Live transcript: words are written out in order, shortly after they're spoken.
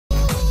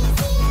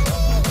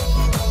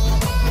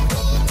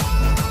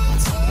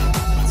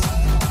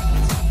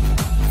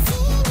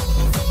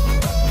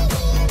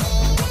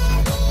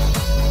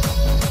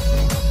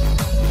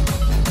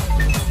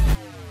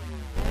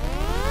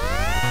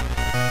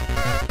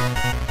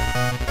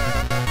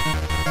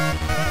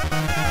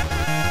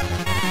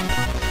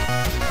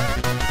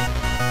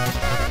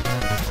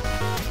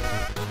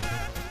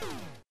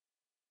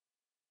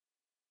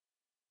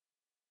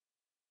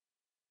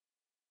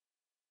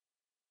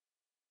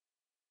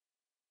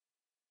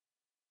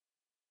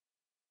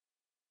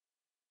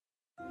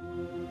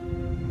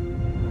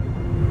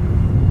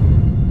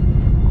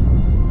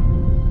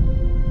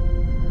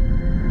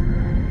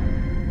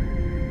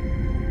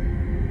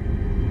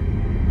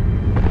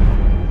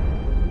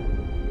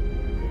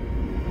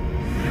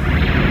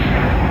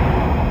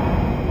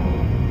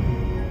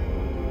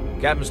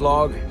Captain's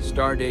log,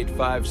 stardate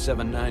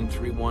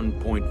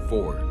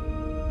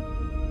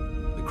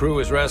 57931.4. The crew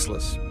is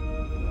restless.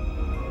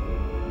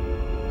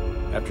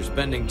 After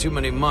spending too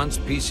many months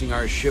piecing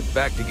our ship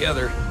back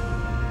together,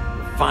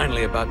 we're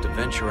finally about to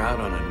venture out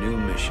on a new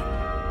mission.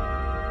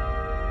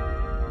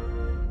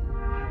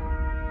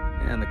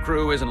 And the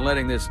crew isn't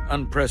letting this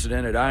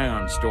unprecedented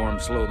ion storm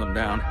slow them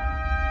down.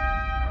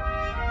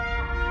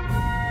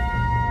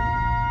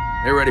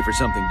 They're ready for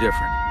something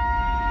different.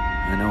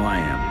 I know I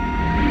am.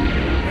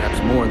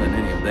 Perhaps more than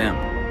any of them.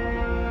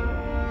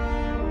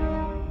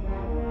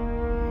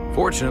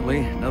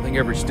 Fortunately, nothing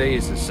ever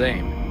stays the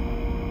same.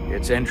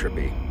 It's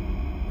entropy,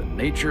 the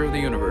nature of the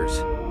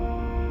universe.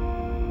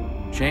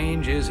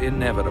 Change is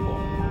inevitable.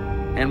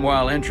 And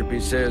while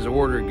entropy says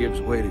order gives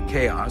way to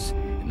chaos,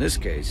 in this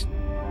case,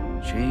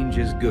 change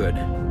is good.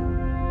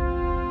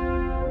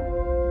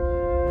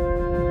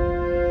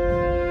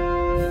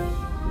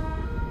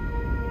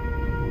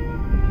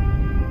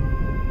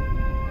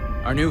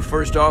 Our new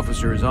first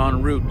officer is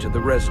en route to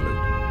the Resolute.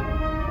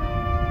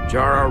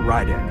 Jara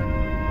Rydek.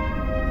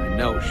 I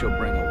know she'll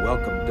bring a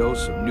welcome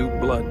dose of new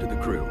blood to the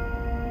crew.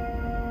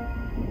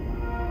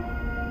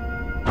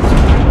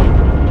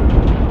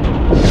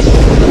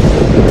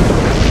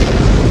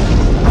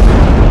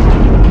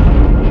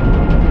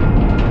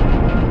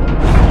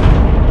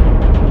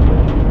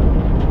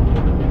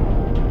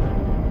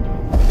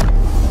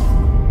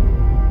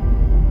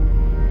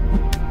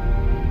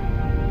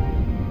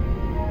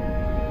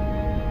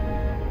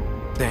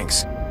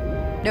 Thanks.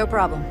 No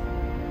problem.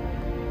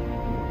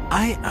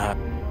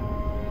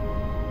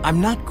 I'm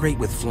not great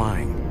with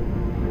flying.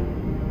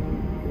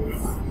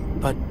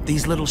 But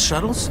these little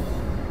shuttles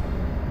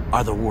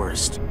are the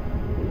worst.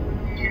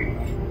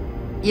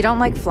 You don't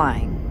like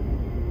flying.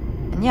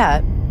 And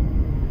yet,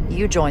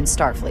 you joined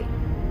Starfleet.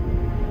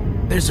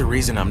 There's a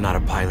reason I'm not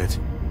a pilot.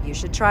 You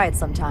should try it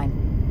sometime.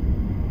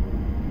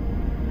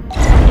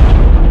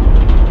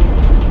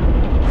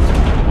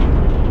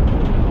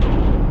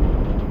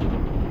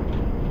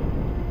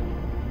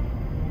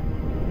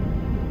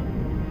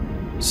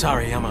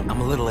 Sorry, I'm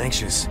a little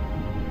anxious.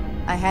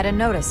 I hadn't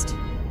noticed.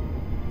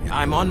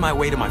 I'm on my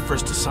way to my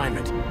first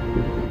assignment.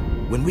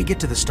 When we get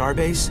to the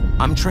starbase,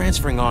 I'm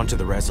transferring on to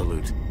the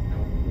Resolute.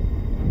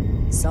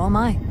 So am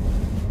I.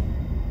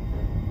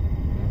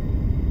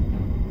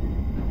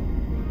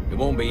 It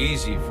won't be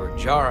easy for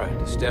Jara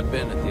to step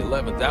in at the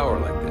 11th hour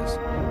like this.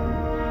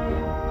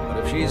 But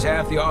if she's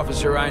half the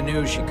officer I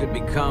knew she could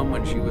become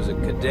when she was a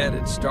cadet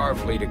at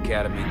Starfleet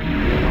Academy,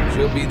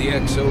 she'll be the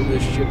XO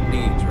this ship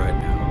needs right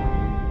now.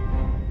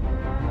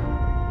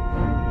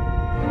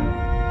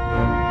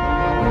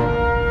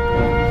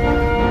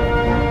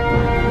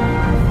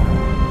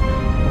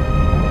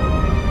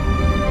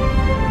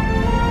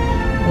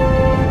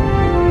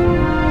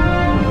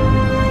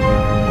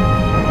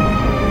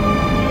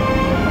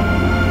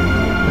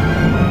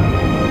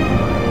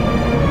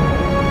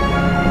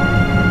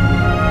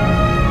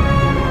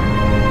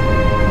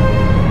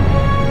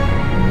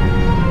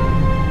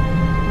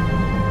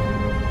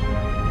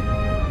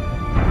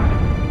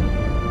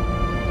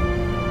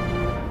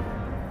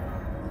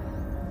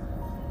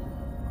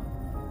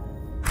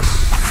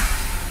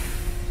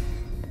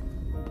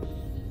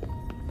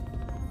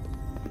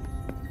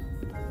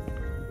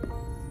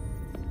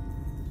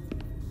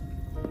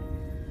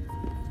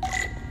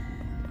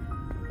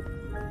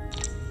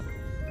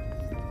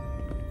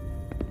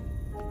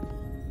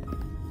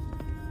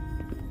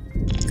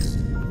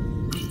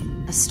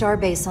 A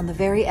starbase on the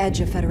very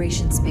edge of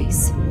Federation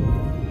space.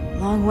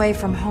 Long way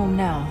from home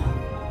now.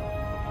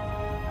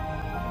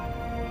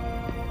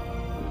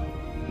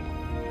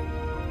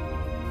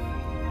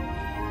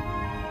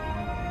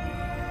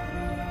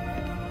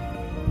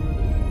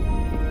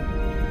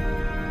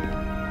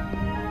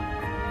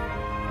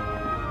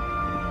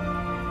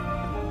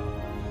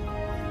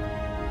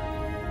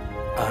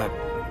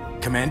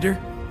 Commander?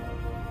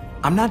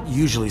 I'm not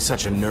usually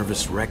such a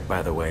nervous wreck,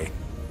 by the way.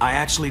 I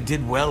actually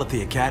did well at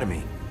the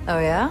Academy. Oh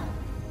yeah?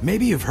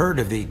 Maybe you've heard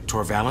of the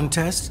Torvalin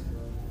test?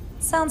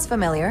 Sounds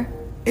familiar.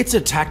 It's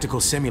a tactical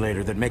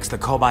simulator that makes the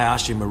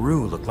Kobayashi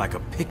Maru look like a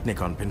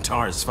picnic on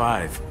Pintaris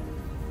 5.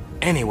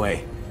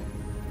 Anyway,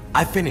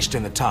 I finished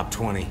in the top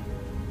 20.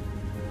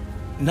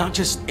 Not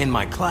just in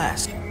my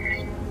class.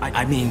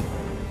 I mean,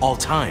 all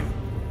time.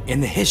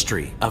 In the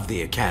history of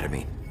the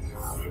Academy.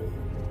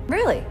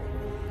 Really?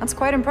 That's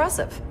quite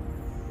impressive.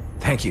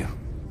 Thank you.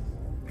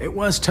 It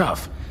was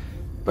tough.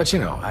 But you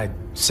know, I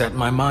set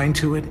my mind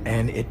to it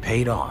and it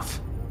paid off.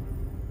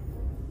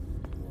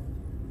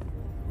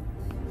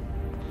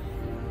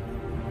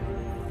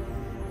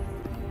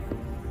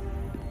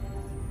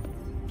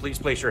 Please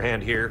place your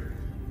hand here.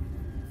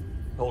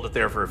 Hold it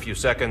there for a few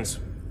seconds.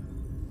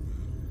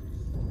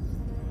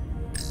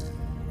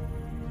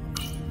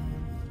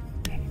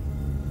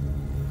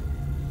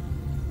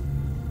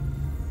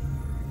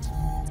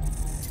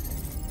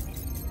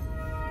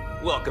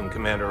 Welcome,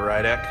 Commander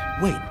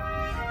Rydek. Wait,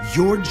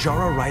 you're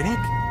Jara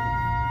Rydek?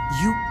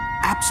 You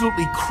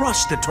absolutely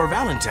crushed the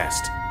Torvalin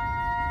test.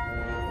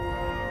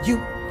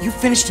 You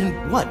finished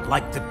in what,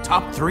 like the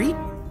top 3?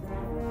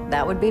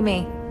 That would be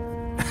me.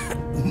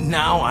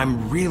 Now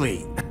I'm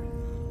really...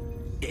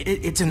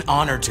 It's an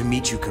honor to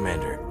meet you,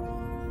 Commander.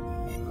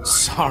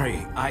 Sorry,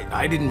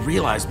 I didn't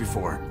realize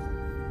before.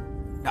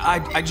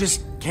 I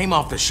just came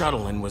off the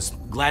shuttle and was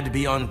glad to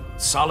be on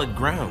solid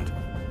ground.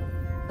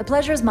 The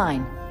pleasure's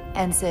mine,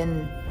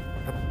 Ensign.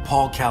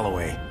 Paul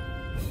Calloway.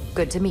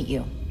 Good to meet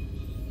you.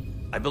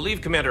 I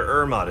believe Commander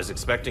Ermot is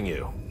expecting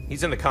you.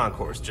 He's in the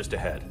concourse just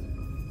ahead.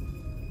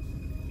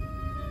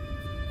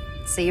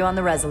 See you on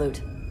the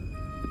Resolute.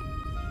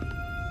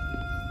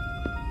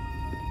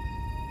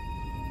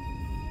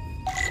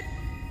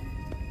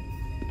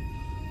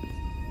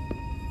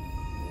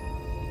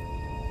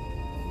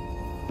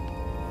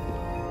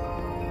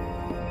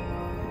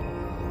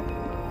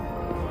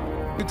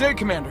 Good day,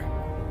 Commander.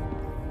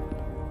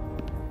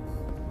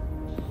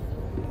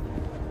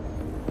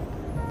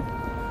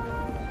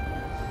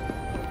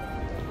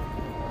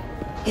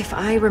 If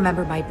I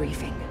remember my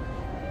briefing,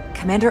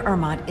 Commander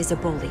Ermot is a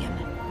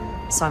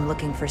Bolian, so I'm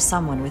looking for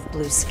someone with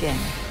blue skin.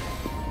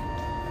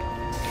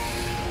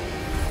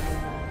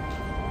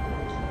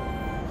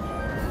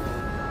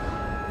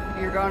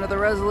 You're going to the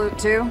Resolute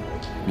too?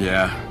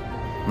 Yeah,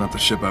 not the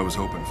ship I was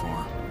hoping for.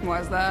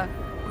 Why's that?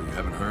 Well, you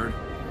haven't heard?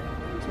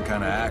 Some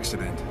kind of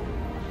accident.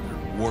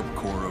 Their warp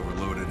core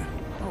overloaded.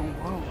 Oh,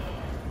 whoa.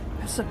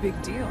 That's a big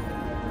deal.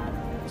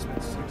 It's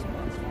been 6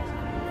 months.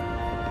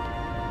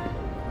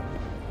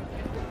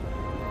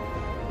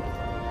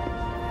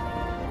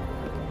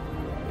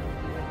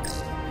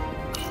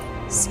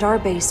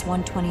 Starbase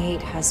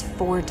 128 has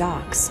 4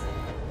 docks.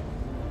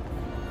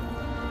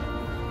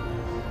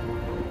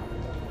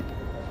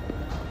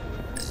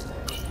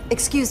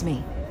 Excuse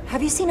me,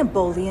 have you seen a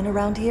Bolian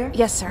around here?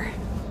 Yes, sir.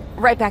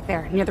 Right back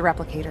there, near the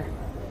replicator.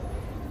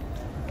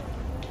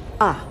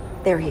 Ah,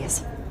 there he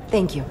is.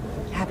 Thank you.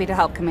 Happy to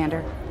help,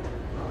 Commander.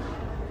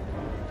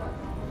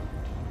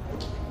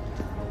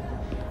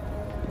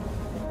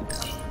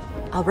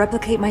 I'll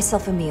replicate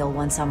myself a meal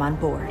once I'm on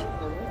board.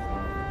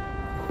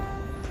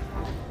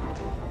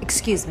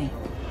 Excuse me.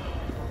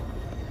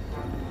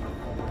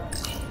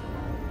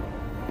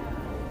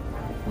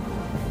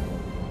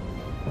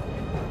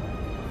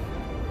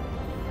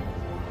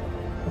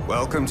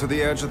 Welcome to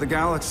the edge of the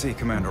galaxy,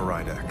 Commander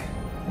Rydek.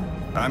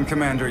 I'm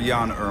Commander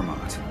Jan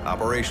Ermot,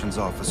 Operations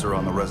Officer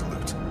on the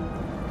Resolute.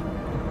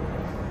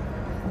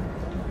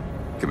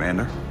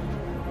 Commander?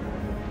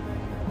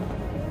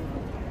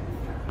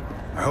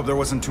 I hope there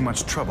wasn't too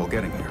much trouble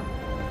getting here.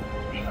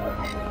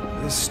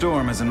 This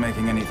storm isn't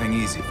making anything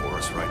easy for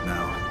us right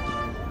now.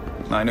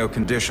 I know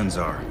conditions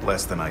are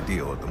less than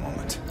ideal at the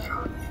moment.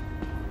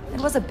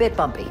 It was a bit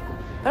bumpy,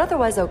 but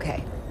otherwise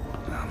okay.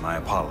 My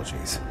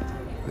apologies.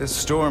 This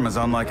storm is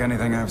unlike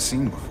anything I've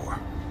seen before.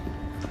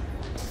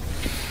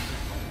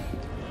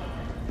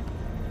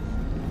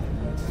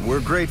 We're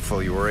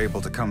grateful you were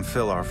able to come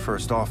fill our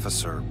first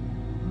officer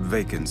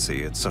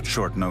vacancy at such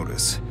short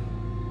notice.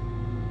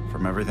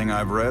 From everything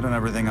I've read and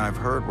everything I've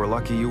heard, we're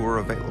lucky you were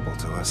available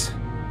to us.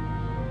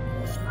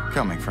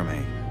 Coming from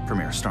a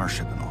premier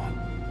starship and all.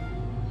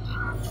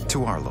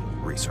 To our little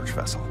research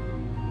vessel.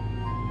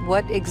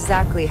 What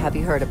exactly have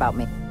you heard about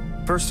me?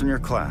 First in your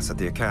class at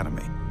the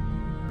Academy.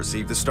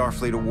 Received the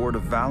Starfleet Award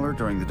of Valor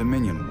during the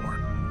Dominion War.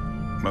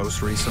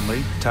 Most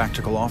recently,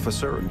 Tactical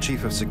Officer and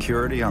Chief of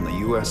Security on the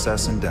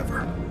USS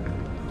Endeavor.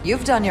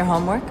 You've done your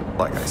homework.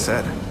 Like I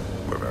said,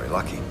 we're very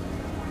lucky.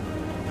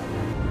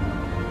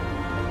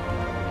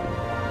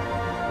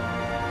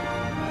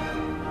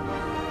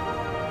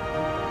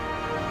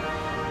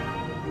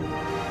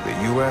 The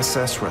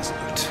USS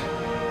Resolute.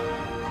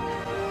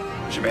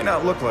 She may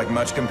not look like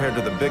much compared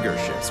to the bigger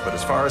ships, but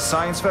as far as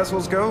science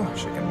vessels go,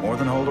 she can more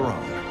than hold her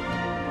own.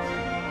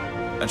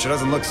 And she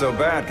doesn't look so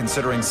bad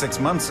considering 6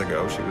 months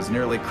ago she was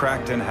nearly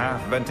cracked in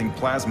half venting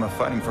plasma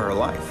fighting for her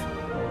life.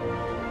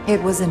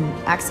 It was an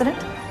accident?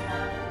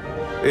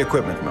 The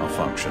equipment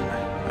malfunction.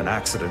 An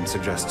accident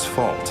suggests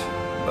fault,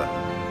 but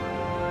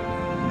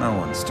no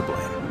one's to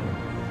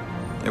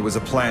blame. It was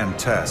a planned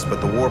test,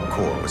 but the warp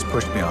core was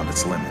pushed beyond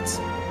its limits.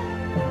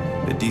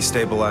 It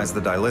destabilized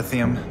the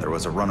dilithium, there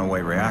was a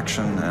runaway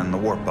reaction, and the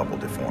warp bubble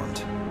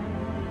deformed.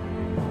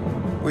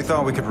 We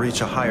thought we could reach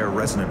a higher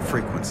resonant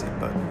frequency,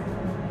 but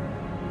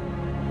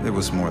it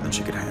was more than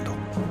she could handle.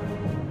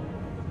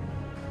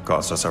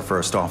 Cost us our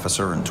first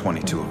officer and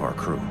 22 of our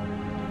crew.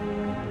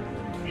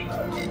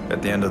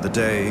 At the end of the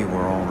day,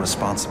 we're all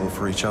responsible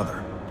for each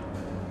other.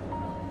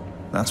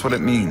 That's what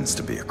it means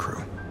to be a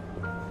crew.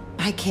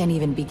 I can't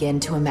even begin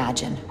to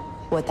imagine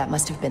what that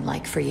must have been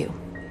like for you.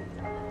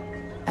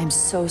 I'm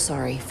so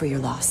sorry for your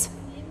loss.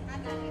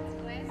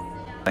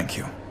 Thank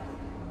you.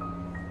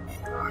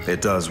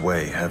 It does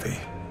weigh heavy.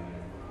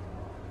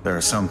 There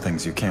are some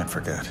things you can't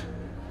forget.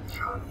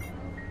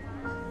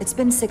 It's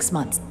been 6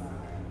 months.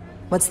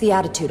 What's the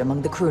attitude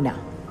among the crew now?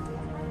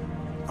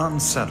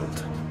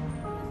 Unsettled.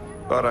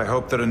 But I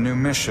hope that a new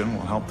mission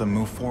will help them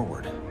move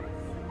forward.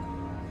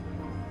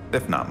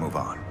 If not, move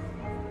on.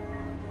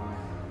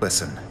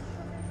 Listen,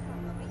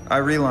 I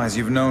realize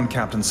you've known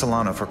Captain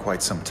Solano for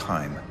quite some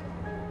time.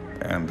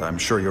 and I'm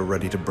sure you're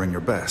ready to bring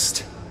your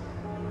best.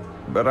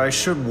 But I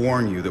should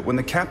warn you that when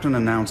the captain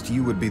announced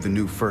you would be the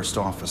new first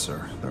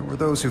officer, there were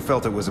those who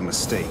felt it was a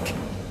mistake,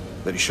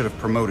 that he should have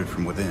promoted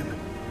from within.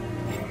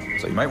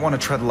 So you might want to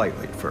tread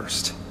lightly at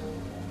first,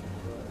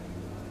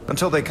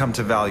 until they come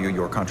to value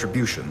your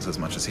contributions as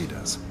much as he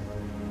does.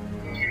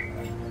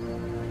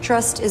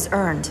 Trust is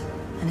earned,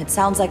 and it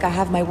sounds like I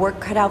have my work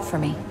cut out for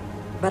me.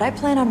 But I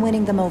plan on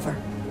winning them over.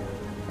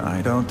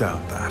 I don't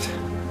doubt that.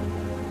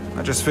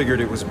 I just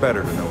figured it was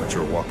better to know what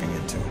you're walking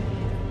into.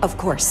 Of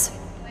course.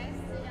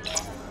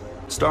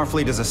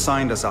 Starfleet has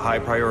assigned us a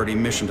high-priority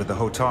mission to the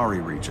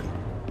Hotari region.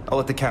 I'll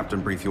let the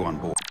captain brief you on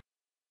board.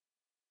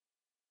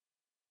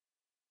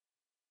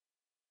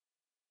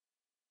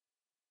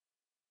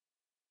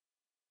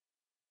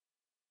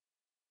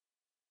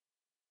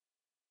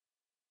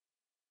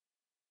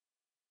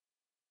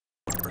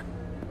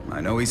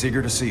 I know he's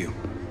eager to see you.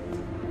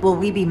 Will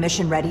we be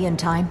mission ready in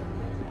time?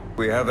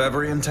 We have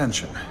every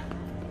intention.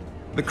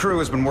 The crew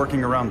has been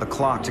working around the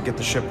clock to get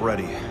the ship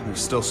ready.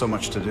 There's still so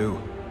much to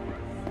do.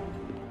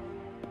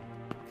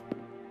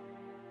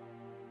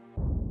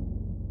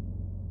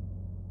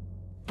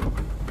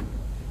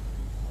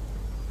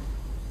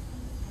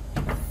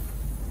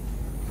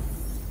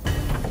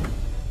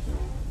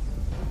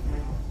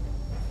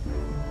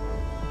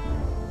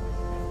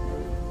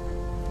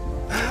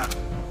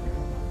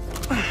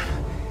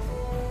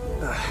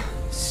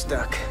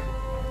 Stuck.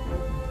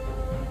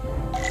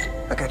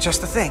 I got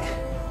just the thing.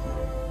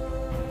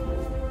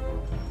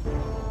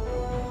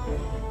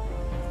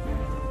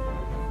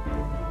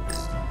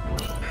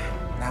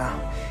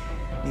 Now,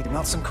 need to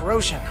melt some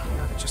corrosion,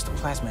 not just a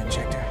plasma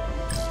injector.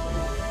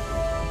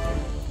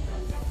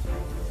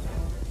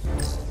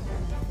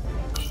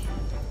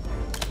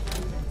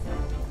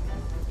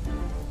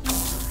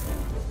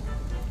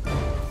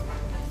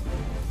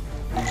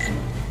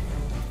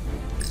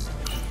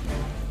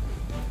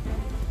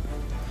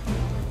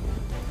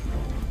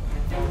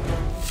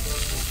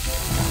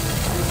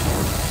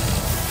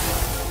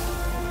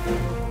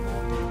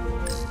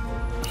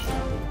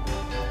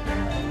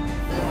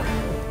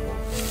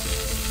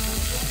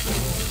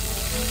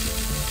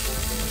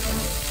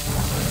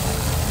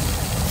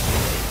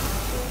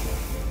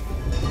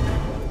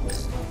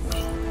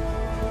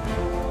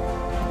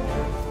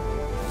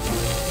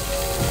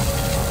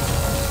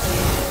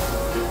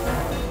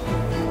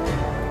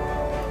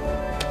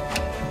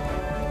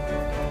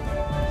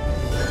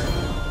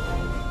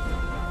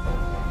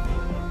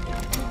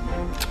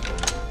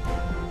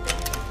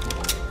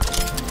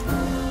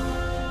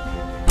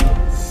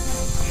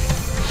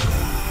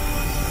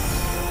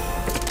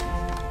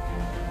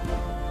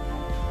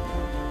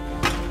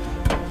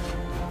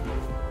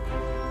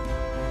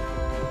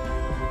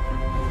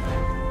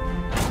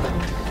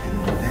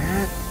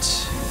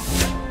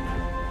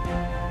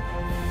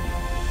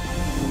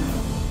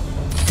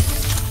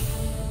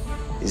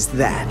 Is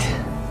that.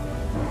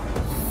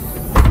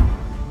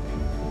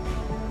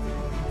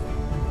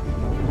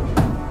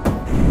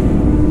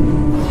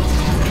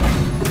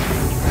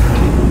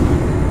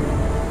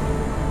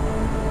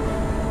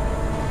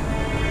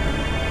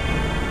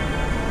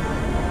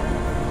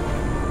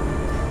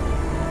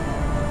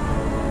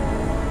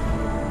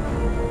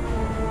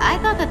 I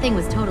thought that thing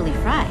was totally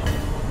fried.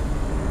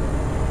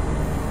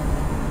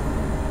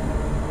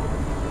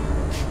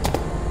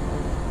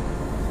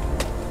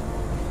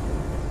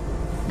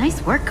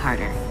 Nice work,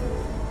 Carter.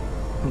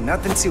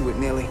 Nothing to it,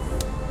 Millie.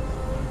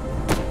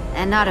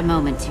 And not a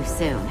moment too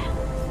soon.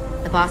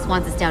 The boss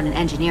wants us down in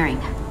engineering.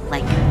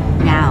 Like,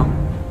 now.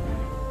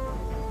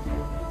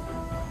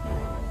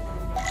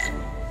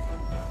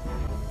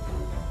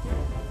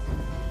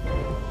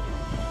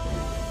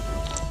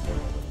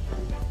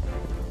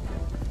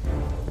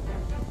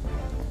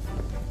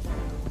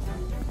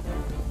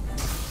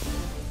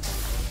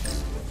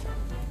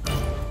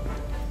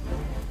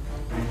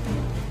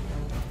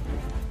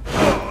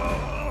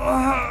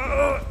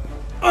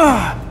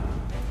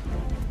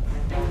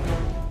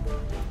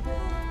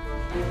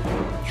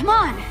 Come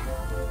on!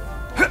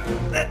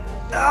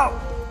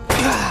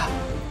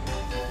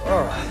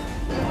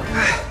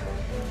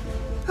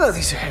 Oh,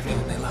 these are heavier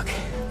than they look.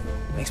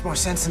 Makes more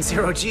sense than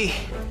zero G.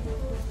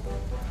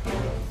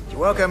 You're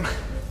welcome.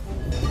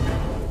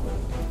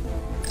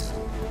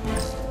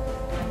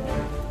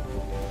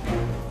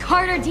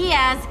 Carter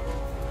Diaz!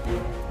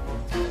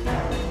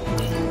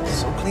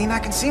 So clean I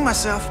can see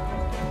myself.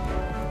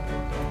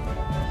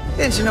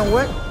 And you know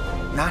what?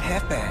 Not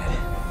half bad.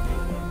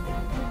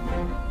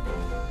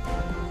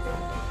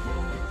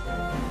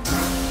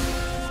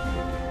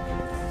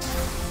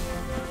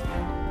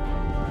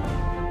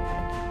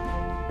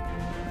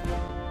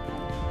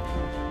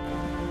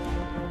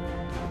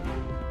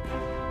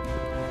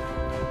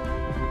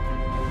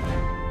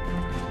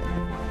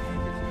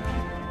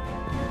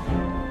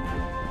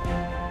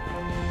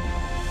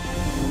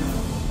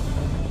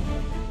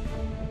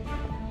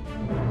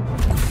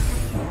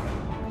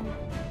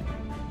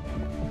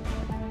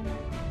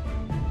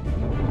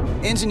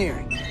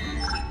 Engineering.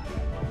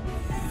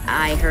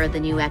 I heard the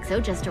new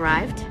XO just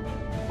arrived.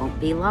 Won't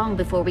be long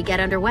before we get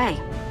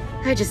underway.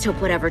 I just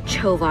hope whatever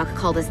Chovak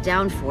called us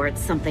down for,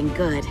 it's something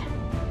good.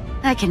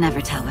 I can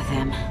never tell with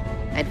him.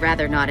 I'd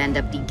rather not end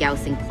up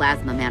degaussing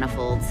plasma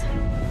manifolds.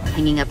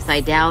 Hanging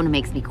upside down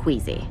makes me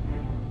queasy.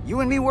 You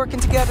and me working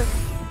together,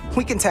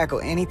 we can tackle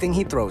anything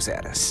he throws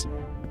at us.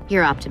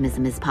 Your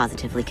optimism is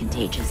positively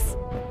contagious.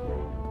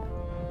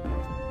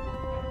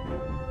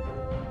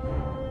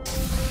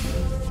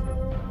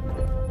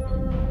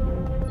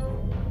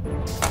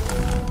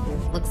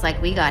 Looks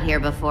like we got here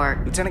before...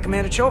 Lieutenant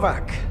Commander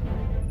Chovak.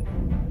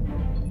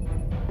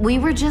 We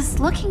were just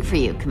looking for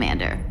you,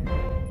 Commander.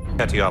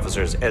 Petty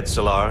Officers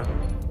Edselar,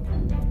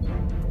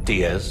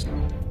 Diaz.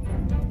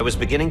 I was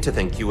beginning to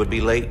think you would be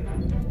late.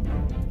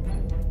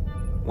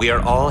 We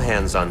are all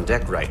hands on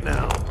deck right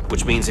now,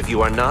 which means if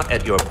you are not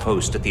at your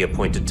post at the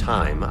appointed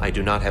time, I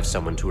do not have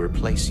someone to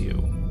replace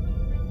you.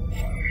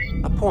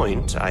 A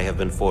point I have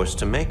been forced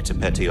to make to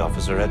Petty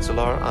Officer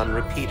Edselar on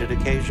repeated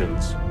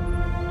occasions.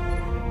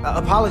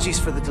 Apologies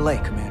for the delay,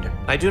 Commander.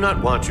 I do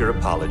not want your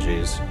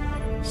apologies.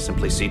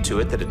 Simply see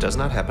to it that it does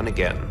not happen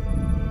again.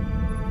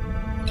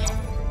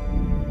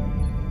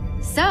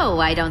 So,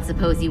 I don't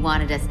suppose you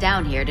wanted us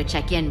down here to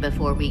check in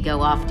before we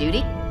go off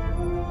duty?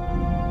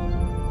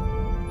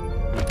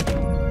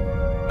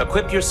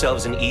 Equip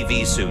yourselves in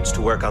EV suits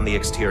to work on the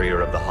exterior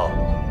of the hull.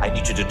 I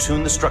need you to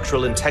tune the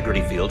structural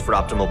integrity field for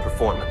optimal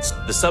performance.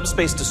 The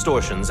subspace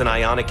distortions and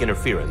ionic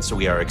interference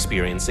we are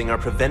experiencing are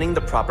preventing the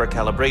proper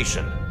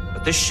calibration.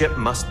 But this ship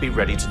must be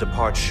ready to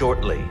depart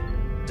shortly,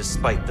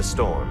 despite the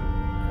storm.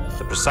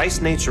 The precise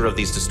nature of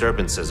these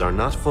disturbances are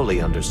not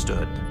fully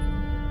understood.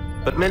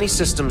 But many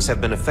systems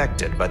have been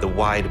affected by the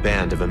wide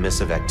band of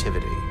emissive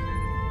activity.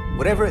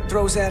 Whatever it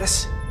throws at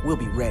us, we'll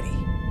be ready.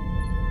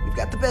 We've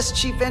got the best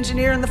chief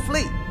engineer in the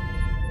fleet.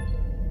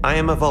 I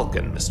am a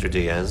Vulcan, Mr.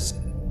 Diaz.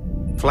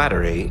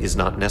 Flattery is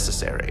not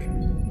necessary.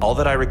 All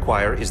that I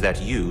require is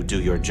that you do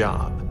your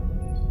job.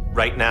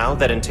 Right now,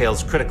 that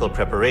entails critical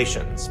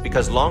preparations,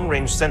 because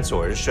long-range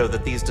sensors show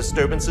that these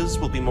disturbances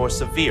will be more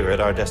severe at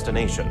our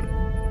destination,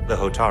 the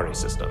Hotari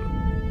system.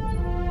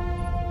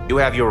 You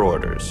have your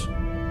orders.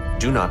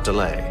 Do not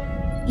delay.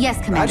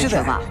 Yes, Commander Roger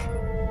that. Chovak.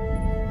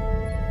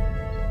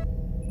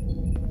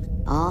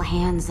 All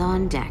hands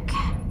on deck.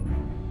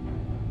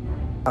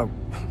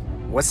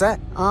 What's that?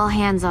 All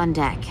hands on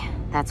deck.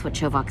 That's what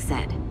Chovak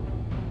said.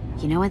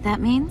 You know what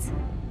that means?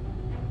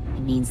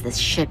 It means this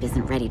ship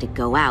isn't ready to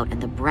go out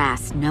and the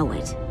brass know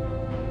it.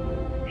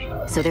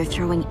 So they're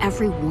throwing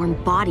every warm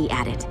body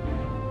at it.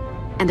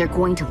 And they're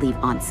going to leave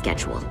on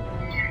schedule.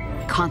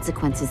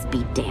 Consequences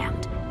be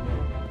damned.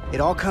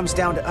 It all comes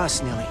down to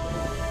us, Nilly.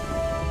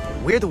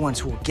 We're the ones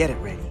who will get it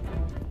ready.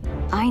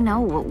 I know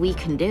what we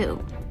can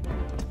do.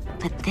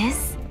 But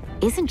this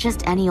isn't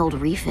just any old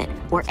refit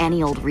or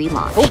any old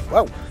relaunch.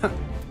 Oh, whoa.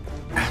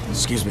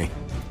 Excuse me.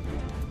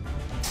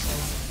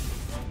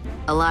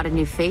 A lot of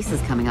new faces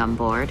coming on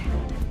board.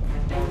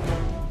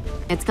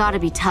 It's gotta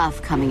be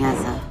tough coming as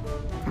a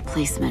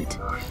replacement.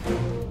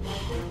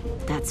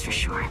 That's for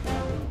sure.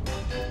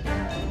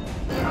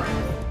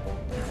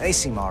 They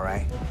seem all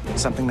right.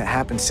 Something that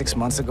happened 6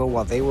 months ago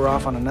while they were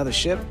off on another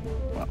ship?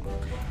 Well,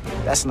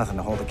 that's nothing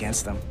to hold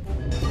against them.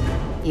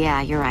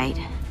 Yeah, you're right.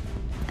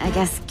 I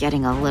guess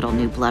getting a little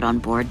new blood on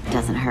board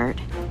doesn't hurt.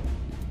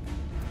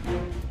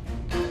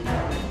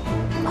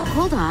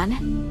 Hold on.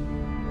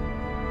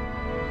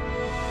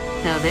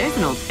 Now there's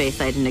an old face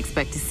I didn't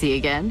expect to see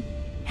again.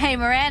 Hey,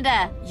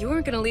 Miranda! You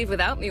weren't gonna leave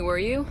without me, were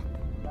you?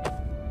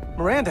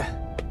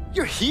 Miranda,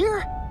 you're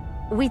here?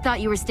 We thought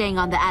you were staying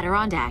on the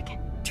Adirondack.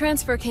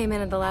 Transfer came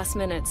in at the last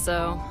minute,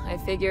 so I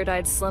figured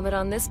I'd slum it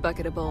on this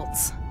bucket of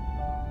bolts.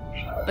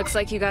 Looks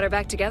like you got her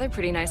back together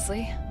pretty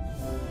nicely.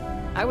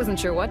 I wasn't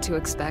sure what to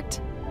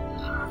expect.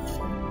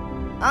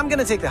 I'm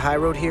gonna take the high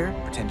road here,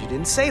 pretend you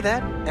didn't say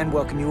that, and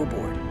welcome you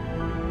aboard.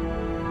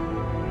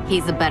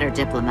 He's a better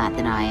diplomat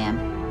than I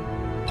am.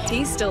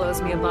 He still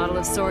owes me a bottle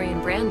of Saurian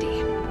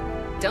brandy.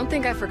 Don't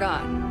think I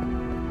forgot.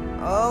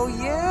 Oh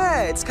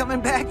yeah, it's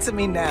coming back to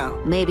me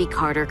now. Maybe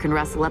Carter can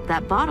rustle up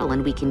that bottle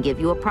and we can give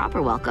you a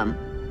proper welcome.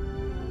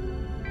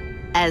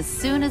 As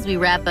soon as we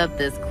wrap up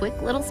this quick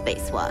little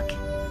spacewalk.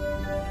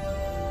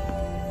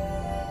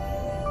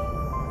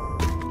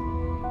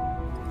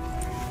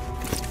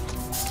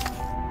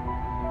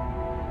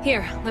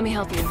 Here, let me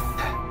help you.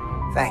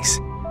 Thanks.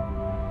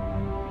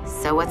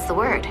 So what's the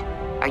word?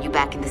 Are you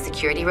back in the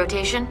security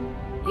rotation?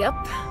 Yep.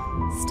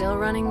 Still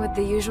running with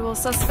the usual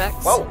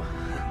suspects. Whoa!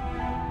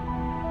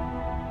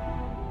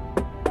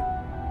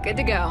 Good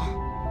to go.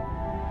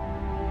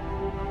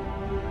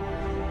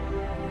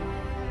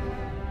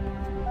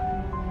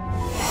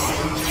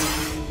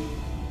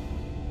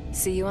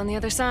 See you on the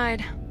other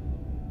side.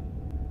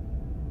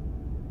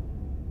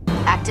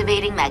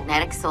 Activating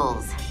magnetic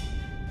souls.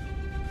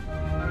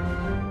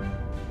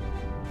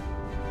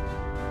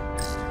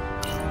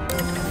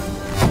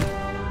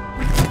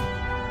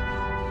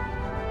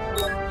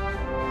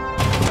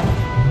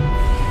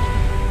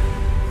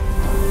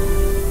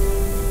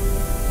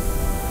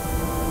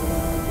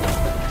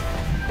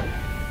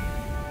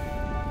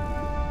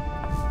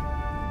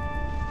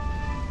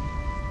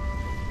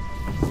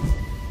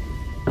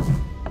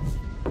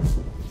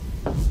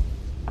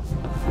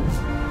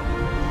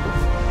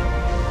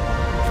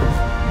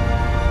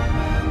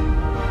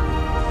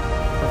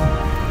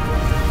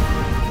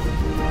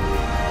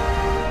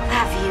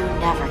 That view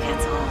never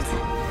gets old.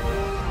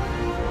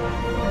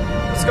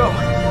 Let's go.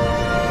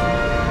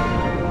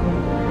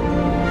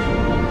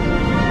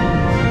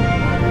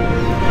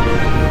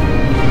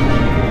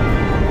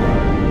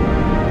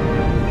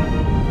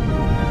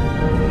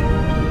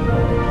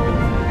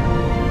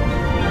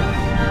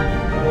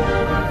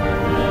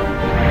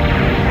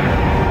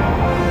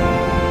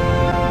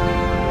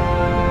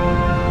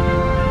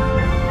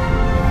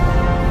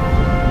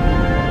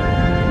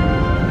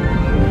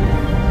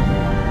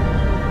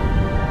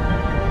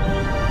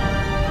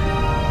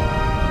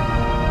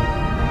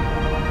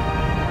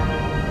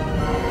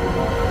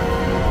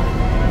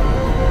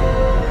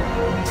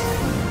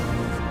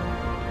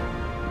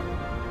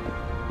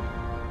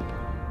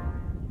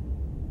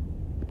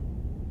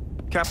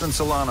 Captain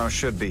Solano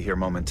should be here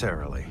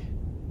momentarily.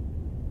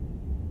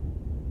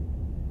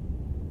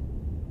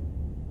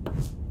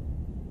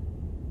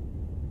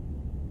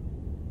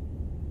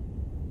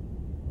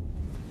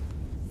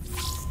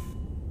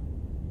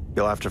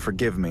 You'll have to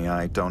forgive me,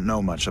 I don't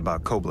know much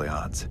about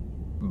Kobleods.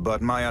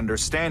 But my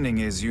understanding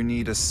is you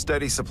need a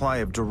steady supply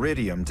of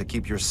duridium to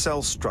keep your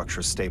cell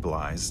structure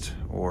stabilized,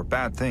 or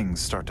bad things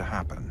start to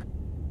happen.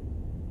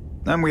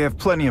 And we have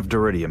plenty of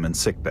duridium in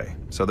sickbay,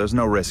 so there's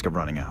no risk of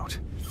running out.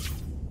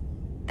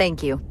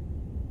 Thank you.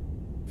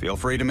 Feel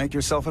free to make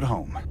yourself at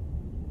home.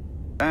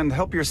 And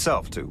help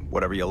yourself to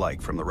whatever you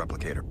like from the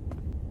replicator.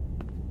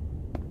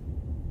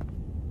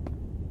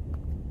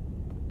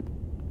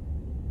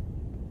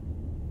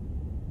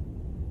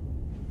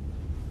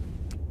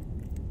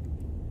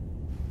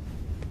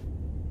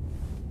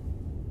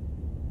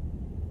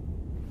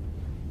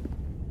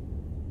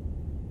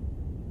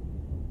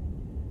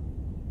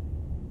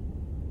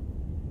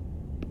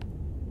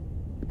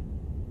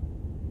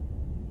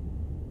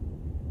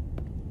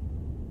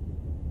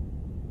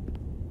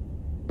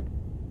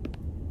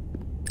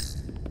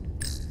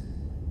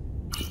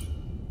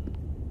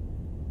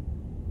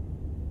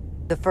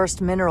 The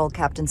first mineral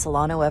Captain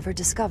Solano ever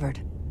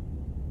discovered.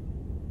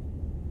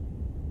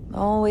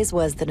 Always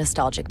was the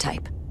nostalgic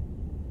type.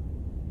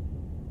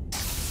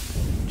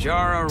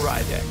 Jara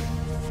Rydek.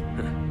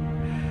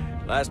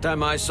 Last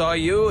time I saw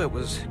you, it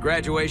was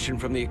graduation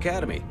from the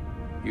Academy.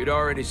 You'd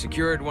already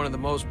secured one of the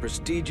most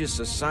prestigious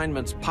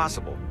assignments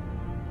possible.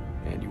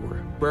 And you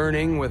were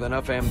burning with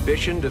enough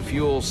ambition to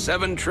fuel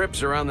 7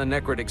 trips around the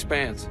Necrid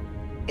Expanse.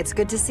 It's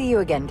good to see you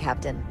again,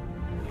 Captain.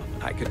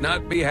 I could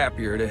not be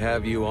happier to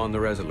have you on the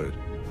Resolute.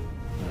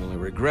 My only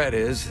regret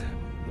is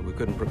that we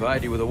couldn't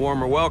provide you with a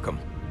warmer welcome.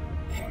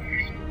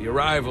 The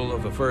arrival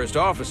of a first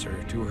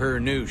officer to her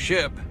new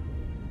ship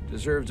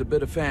deserves a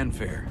bit of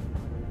fanfare.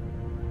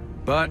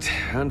 But,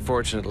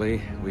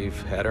 unfortunately,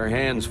 we've had our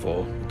hands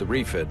full with the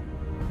refit.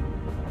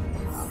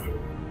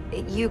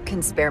 You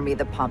can spare me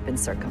the pomp and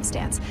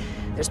circumstance.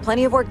 There's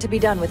plenty of work to be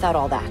done without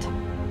all that.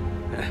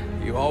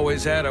 You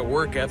always had a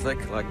work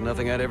ethic like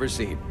nothing I'd ever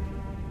seen.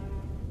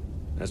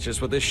 That's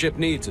just what this ship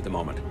needs at the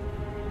moment.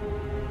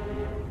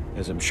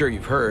 As I'm sure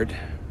you've heard,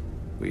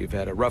 we've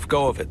had a rough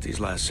go of it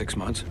these last 6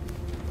 months.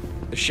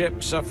 The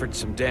ship suffered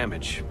some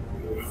damage,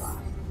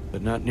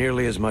 but not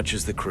nearly as much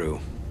as the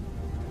crew.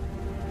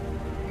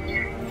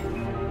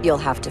 You'll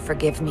have to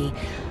forgive me.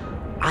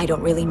 I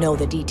don't really know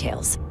the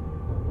details.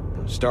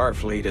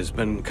 Starfleet has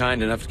been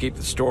kind enough to keep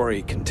the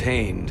story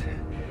contained,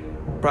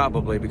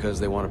 probably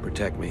because they want to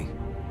protect me.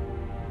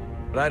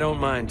 But I don't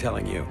mind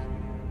telling you.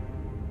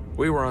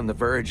 We were on the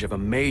verge of a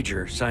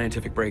major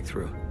scientific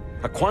breakthrough.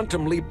 A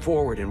quantum leap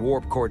forward in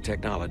warp core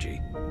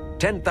technology.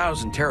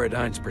 10,000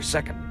 teradynes per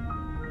second.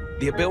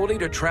 The ability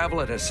to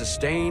travel at a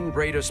sustained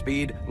rate of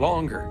speed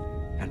longer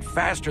and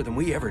faster than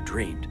we ever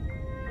dreamed.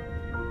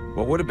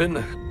 What would have been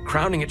the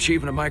crowning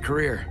achievement of my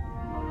career?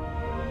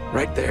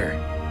 Right there,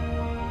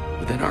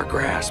 within our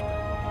grasp.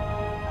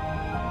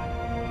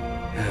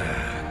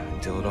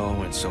 Until it all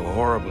went so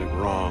horribly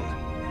wrong.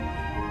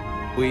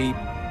 We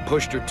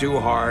pushed her too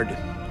hard,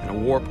 and a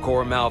warp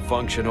core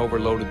malfunction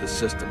overloaded the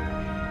system,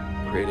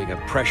 creating a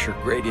pressure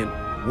gradient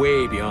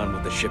way beyond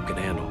what the ship can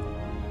handle.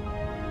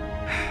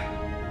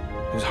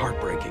 It was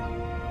heartbreaking.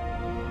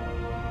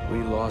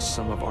 We lost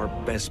some of our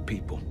best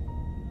people.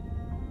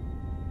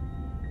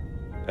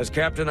 As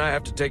captain, I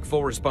have to take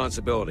full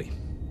responsibility.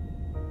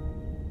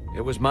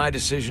 It was my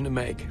decision to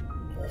make,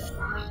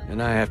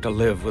 and I have to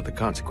live with the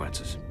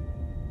consequences.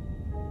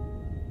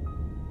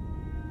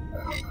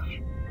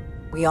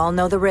 We all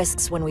know the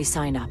risks when we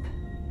sign up.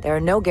 There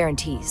are no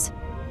guarantees.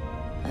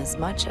 As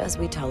much as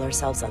we tell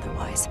ourselves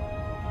otherwise.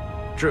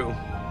 True.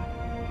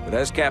 But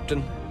as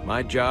captain,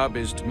 my job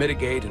is to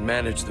mitigate and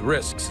manage the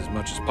risks as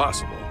much as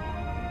possible.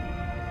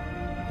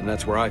 And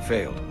that's where I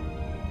failed.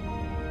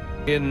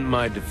 In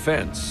my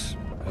defense,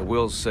 I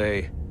will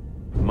say,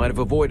 I might have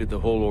avoided the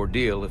whole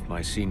ordeal if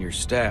my senior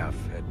staff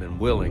had been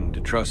willing to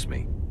trust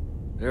me.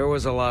 There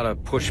was a lot of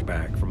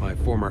pushback from my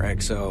former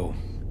XO,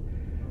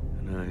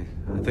 and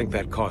I think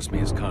that cost me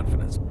his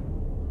confidence.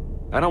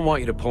 I don't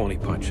want you to pull any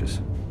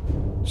punches.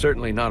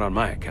 Certainly not on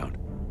my account.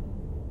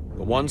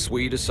 But once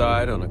we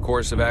decide on a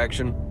course of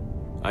action,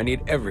 I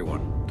need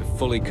everyone to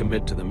fully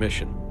commit to the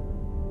mission.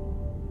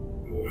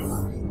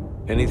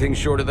 Anything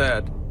short of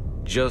that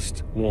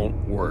just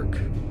won't work.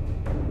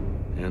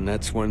 And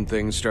that's when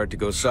things start to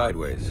go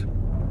sideways.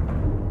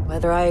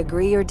 Whether I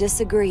agree or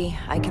disagree,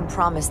 I can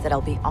promise that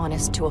I'll be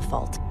honest to a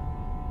fault.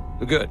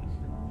 Good.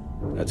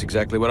 That's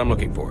exactly what I'm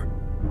looking for.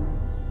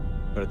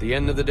 But at the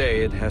end of the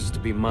day, it has to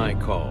be my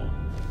call.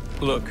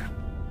 Look,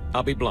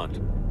 I'll be blunt.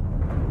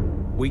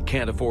 We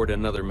can't afford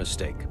another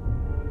mistake.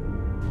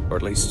 Or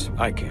at least,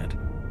 I can't.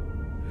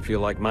 I feel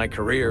like my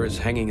career is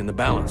hanging in the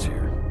balance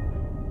here.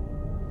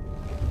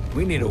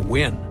 We need a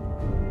win.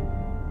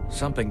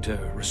 Something to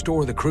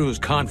restore the crew's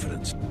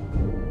confidence.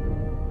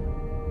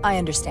 I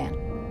understand.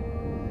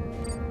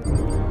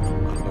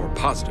 On a more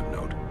positive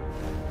note,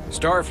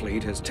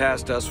 Starfleet has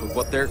tasked us with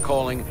what they're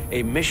calling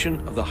a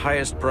mission of the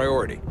highest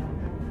priority.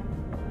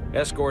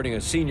 Escorting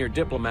a senior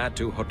diplomat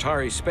to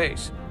Hotari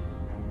space.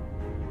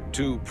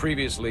 Two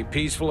previously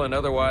peaceful and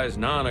otherwise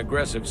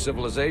non-aggressive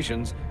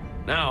civilizations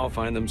now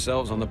find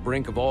themselves on the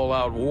brink of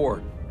all-out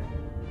war.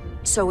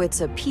 So it's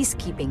a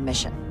peacekeeping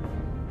mission.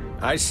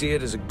 I see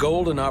it as a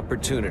golden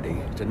opportunity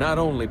to not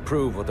only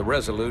prove what the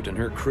Resolute and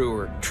her crew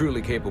are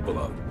truly capable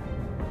of,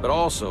 but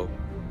also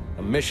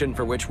a mission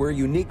for which we're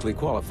uniquely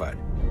qualified.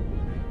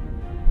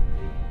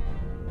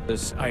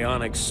 This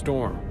ionic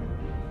storm.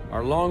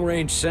 Our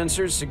long-range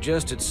sensors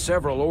suggest it's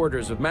several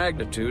orders of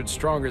magnitude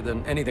stronger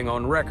than anything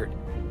on record.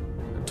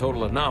 A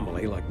total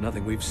anomaly like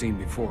nothing we've seen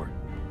before.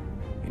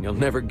 And you'll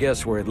never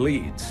guess where it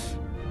leads.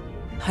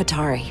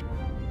 Hotari.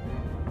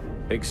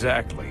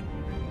 Exactly.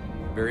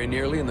 Very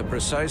nearly in the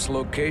precise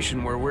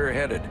location where we're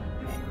headed.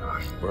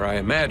 Where I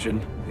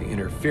imagine the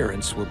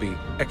interference will be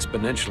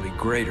exponentially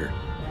greater.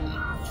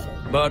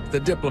 But the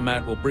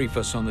diplomat will brief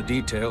us on the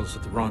details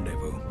at the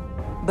rendezvous.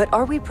 But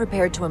are we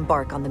prepared to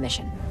embark on the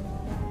mission?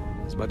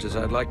 As much as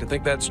I'd like to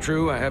think that's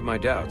true, I have my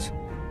doubts.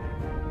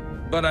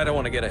 But I don't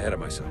want to get ahead of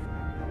myself.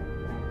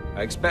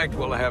 I expect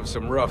we'll have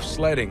some rough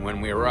sledding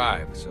when we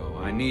arrive, so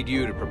I need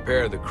you to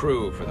prepare the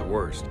crew for the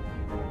worst.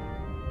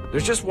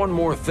 There's just one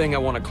more thing I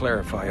want to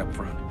clarify up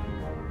front.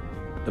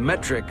 The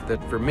metric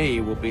that for me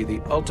will be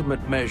the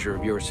ultimate measure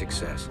of your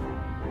success.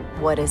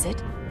 What is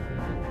it?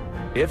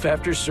 If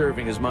after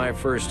serving as my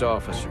first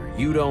officer,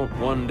 you don't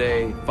one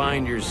day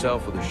find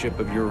yourself with a ship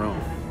of your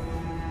own,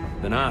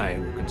 then I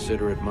will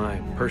consider it my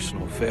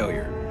personal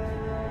failure.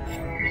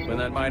 When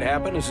that might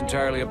happen is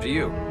entirely up to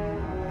you.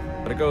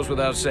 But it goes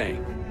without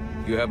saying,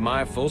 you have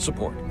my full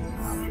support.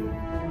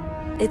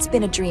 It's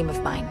been a dream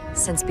of mine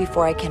since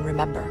before I can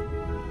remember.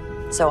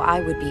 So I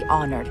would be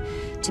honored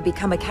to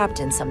become a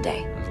captain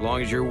someday. As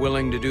long as you're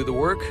willing to do the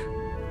work,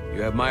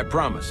 you have my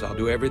promise. I'll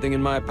do everything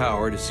in my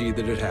power to see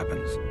that it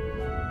happens.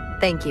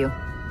 Thank you.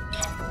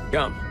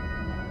 Come,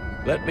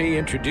 let me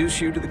introduce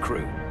you to the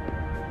crew.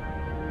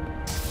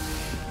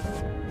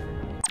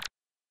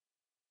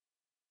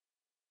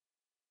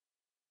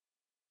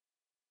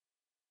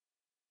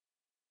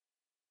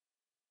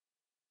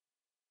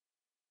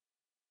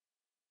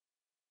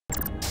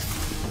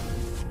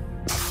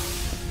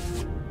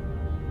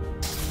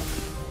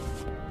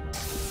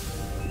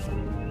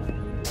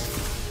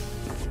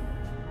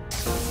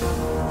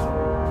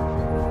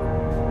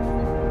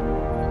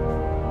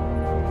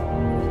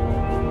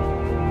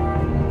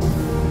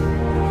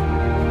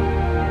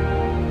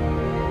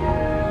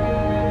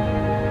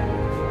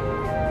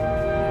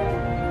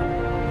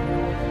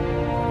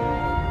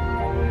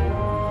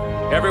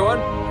 Everyone,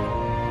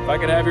 if I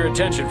could have your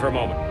attention for a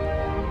moment.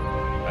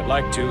 I'd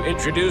like to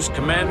introduce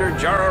Commander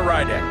Jara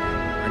Rydek,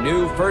 our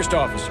new first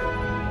officer.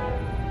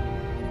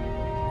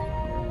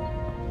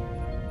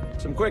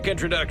 Some quick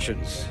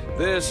introductions.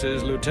 This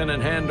is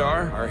Lieutenant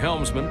Handar, our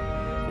helmsman,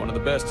 one of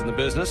the best in the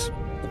business.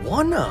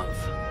 One of?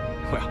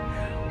 Well,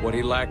 what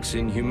he lacks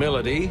in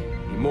humility,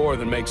 he more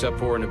than makes up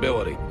for in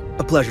ability.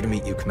 A pleasure to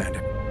meet you,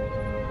 Commander.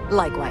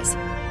 Likewise.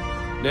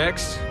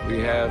 Next, we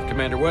have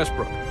Commander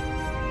Westbrook,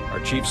 our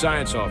Chief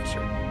Science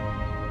Officer.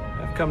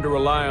 I've come to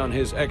rely on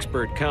his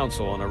expert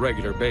counsel on a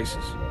regular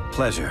basis.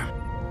 Pleasure.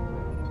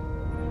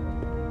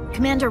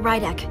 Commander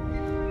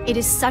Rydek, it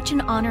is such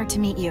an honor to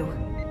meet you.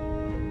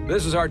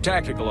 This is our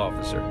Tactical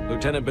Officer,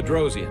 Lieutenant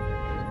Bedrosian,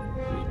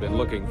 who's been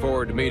looking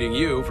forward to meeting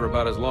you for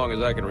about as long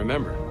as I can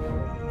remember.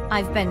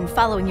 I've been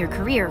following your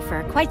career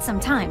for quite some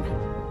time.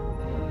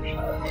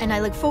 And I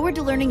look forward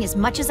to learning as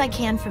much as I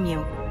can from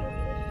you.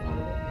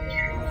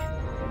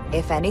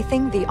 If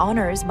anything, the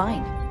honor is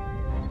mine.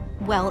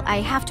 Well, I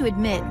have to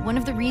admit, one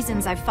of the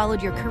reasons I've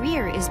followed your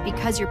career is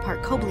because you're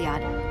part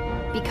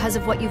Kobliad, because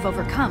of what you've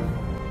overcome.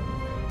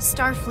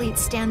 Starfleet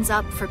stands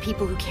up for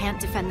people who can't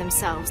defend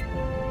themselves,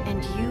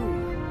 and you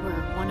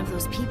were one of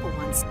those people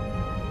once.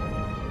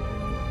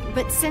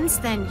 But since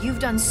then, you've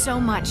done so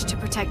much to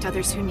protect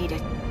others who need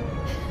it.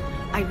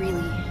 I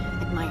really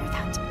admire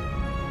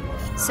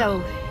that.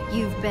 So,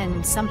 you've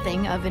been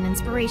something of an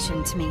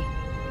inspiration to me.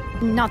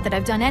 Not that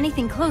I've done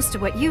anything close to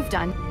what you've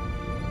done,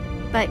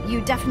 but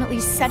you definitely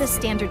set a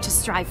standard to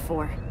strive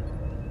for.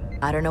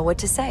 I don't know what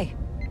to say.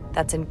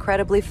 That's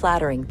incredibly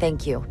flattering,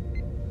 thank you.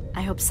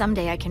 I hope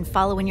someday I can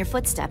follow in your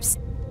footsteps.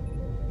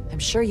 I'm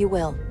sure you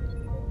will.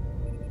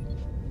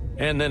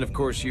 And then, of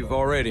course, you've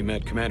already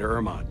met Commander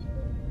Ermont.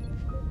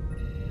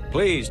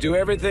 Please, do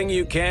everything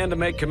you can to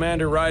make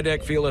Commander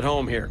Rydek feel at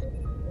home here.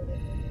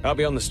 I'll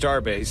be on the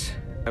starbase.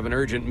 I have an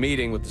urgent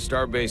meeting with the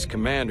starbase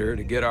commander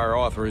to get our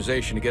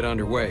authorization to get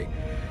underway.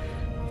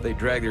 If they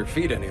drag their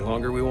feet any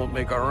longer, we won't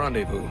make our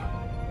rendezvous.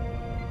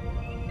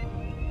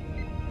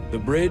 The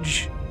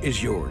bridge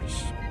is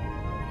yours.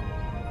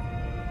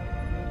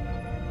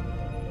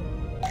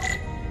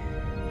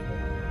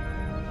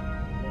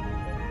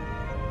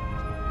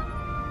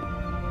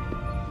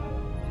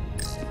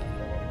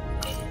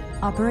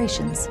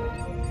 Operations.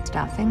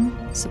 Staffing,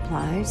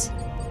 supplies.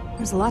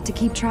 There's a lot to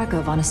keep track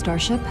of on a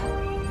starship.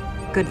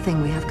 Good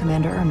thing we have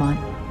Commander Ermont.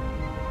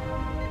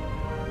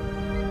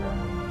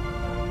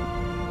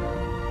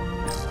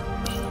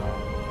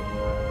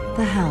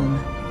 The helm.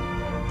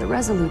 The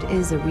Resolute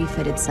is a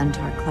refitted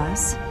Centaur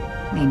class,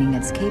 meaning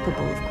it's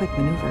capable of quick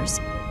maneuvers.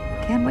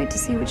 Can't wait to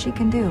see what she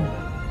can do.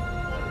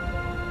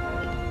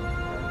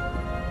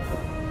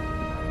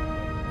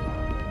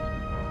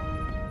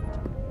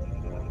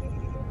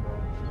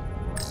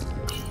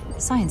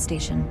 Science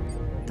station.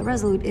 The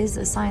Resolute is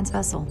a science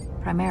vessel,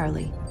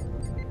 primarily.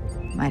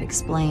 Might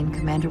explain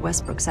Commander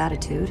Westbrook's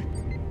attitude.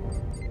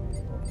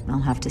 I'll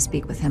have to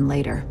speak with him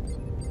later.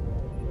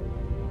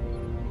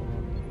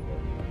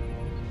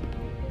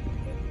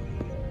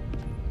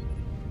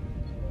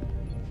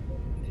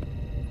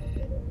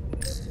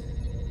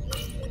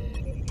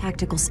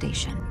 Tactical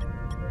station.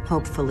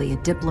 Hopefully a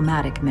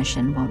diplomatic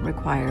mission won't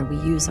require we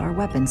use our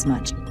weapons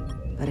much.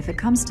 But if it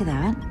comes to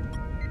that,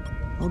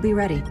 we'll be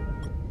ready.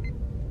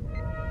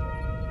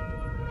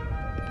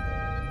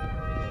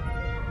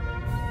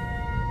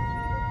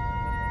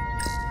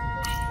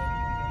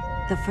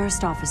 The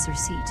first officer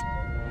seat.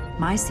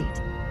 My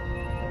seat.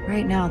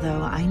 Right now,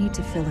 though, I need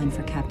to fill in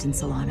for Captain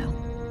Solano.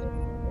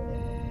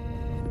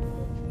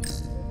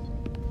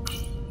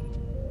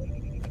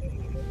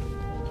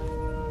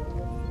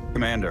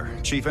 Commander,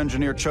 Chief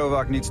Engineer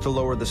Chovak needs to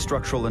lower the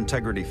structural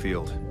integrity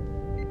field.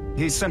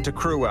 He's sent a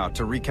crew out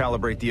to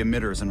recalibrate the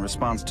emitters in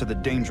response to the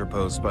danger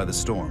posed by the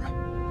storm.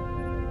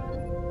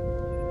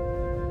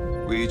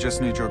 We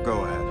just need your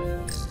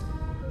go-ahead.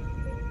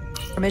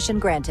 Permission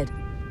granted.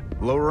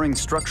 Lowering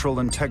structural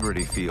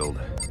integrity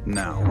field,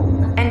 now.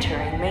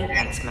 Entering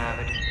maintenance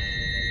mode.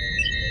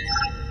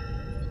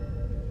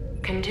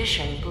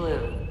 Condition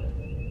blue.